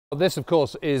This, of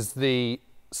course, is the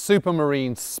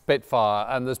Supermarine Spitfire,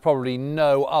 and there's probably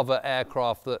no other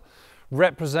aircraft that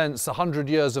represents 100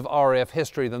 years of RAF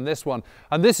history than this one.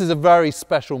 And this is a very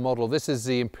special model. This is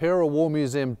the Imperial War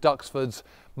Museum Duxford's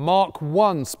Mark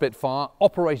I Spitfire,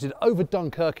 operated over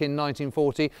Dunkirk in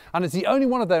 1940, and it's the only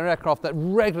one of their aircraft that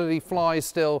regularly flies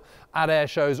still at air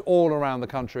shows all around the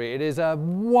country. It is a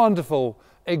wonderful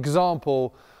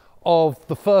example of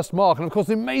the first Mark. And of course,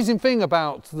 the amazing thing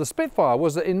about the Spitfire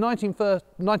was that in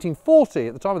 1940,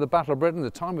 at the time of the Battle of Britain, the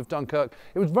time of Dunkirk,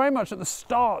 it was very much at the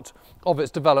start of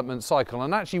its development cycle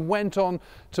and actually went on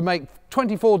to make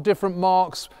 24 different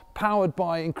Marks powered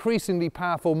by increasingly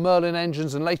powerful Merlin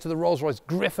engines and later the Rolls-Royce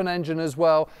Griffon engine as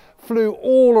well, flew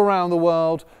all around the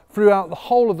world throughout the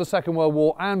whole of the Second World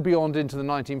War and beyond into the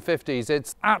 1950s.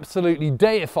 It's absolutely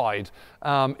deified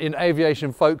in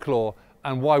aviation folklore.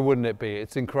 And why wouldn't it be?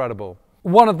 It's incredible.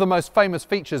 One of the most famous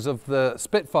features of the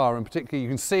Spitfire, in particular, you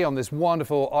can see on this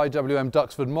wonderful IWM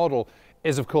Duxford model,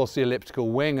 is of course the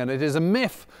elliptical wing. And it is a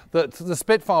myth that the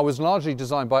Spitfire was largely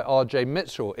designed by R.J.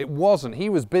 Mitchell. It wasn't. He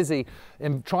was busy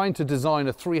in trying to design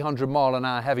a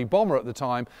 300-mile-an-hour heavy bomber at the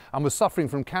time and was suffering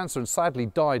from cancer and sadly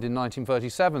died in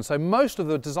 1937. So most of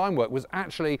the design work was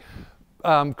actually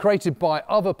created by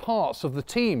other parts of the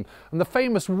team. And the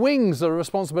famous wings are the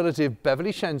responsibility of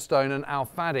Beverly Shenstone and Al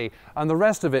Faddy, and the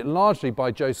rest of it largely by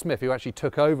Joe Smith, who actually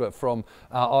took over from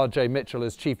R.J. Mitchell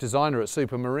as chief designer at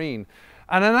Supermarine.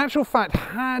 And in actual fact,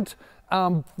 had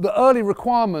the early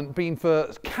requirement been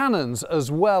for cannons as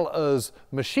well as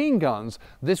machine guns,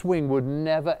 this wing would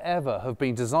never ever have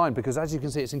been designed, because as you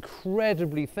can see, it's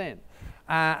incredibly thin.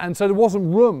 And so there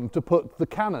wasn't room to put the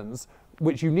cannons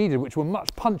which you needed, which were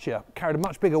much punchier, carried a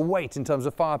much bigger weight in terms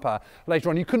of firepower later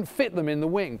on. You couldn't fit them in the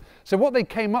wing. So what they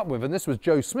came up with, and this was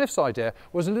Joe Smith's idea,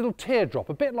 was a little teardrop,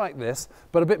 a bit like this,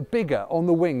 but a bit bigger on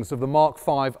the wings of the Mark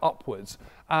V upwards.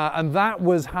 And that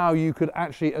was how you could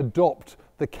actually adopt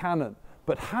the cannon.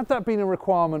 But had that been a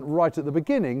requirement right at the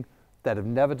beginning, they'd have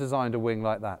never designed a wing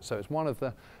like that. So it's one of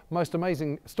the most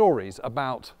amazing stories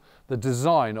about the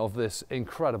design of this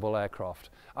incredible aircraft.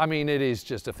 I mean, it is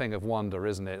just a thing of wonder,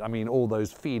 isn't it? I mean, all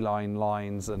those feline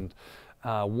lines and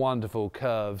wonderful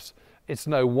curves. It's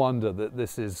no wonder that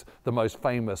this is the most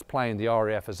famous plane the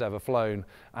RAF has ever flown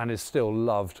and is still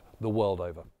loved the world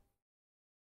over.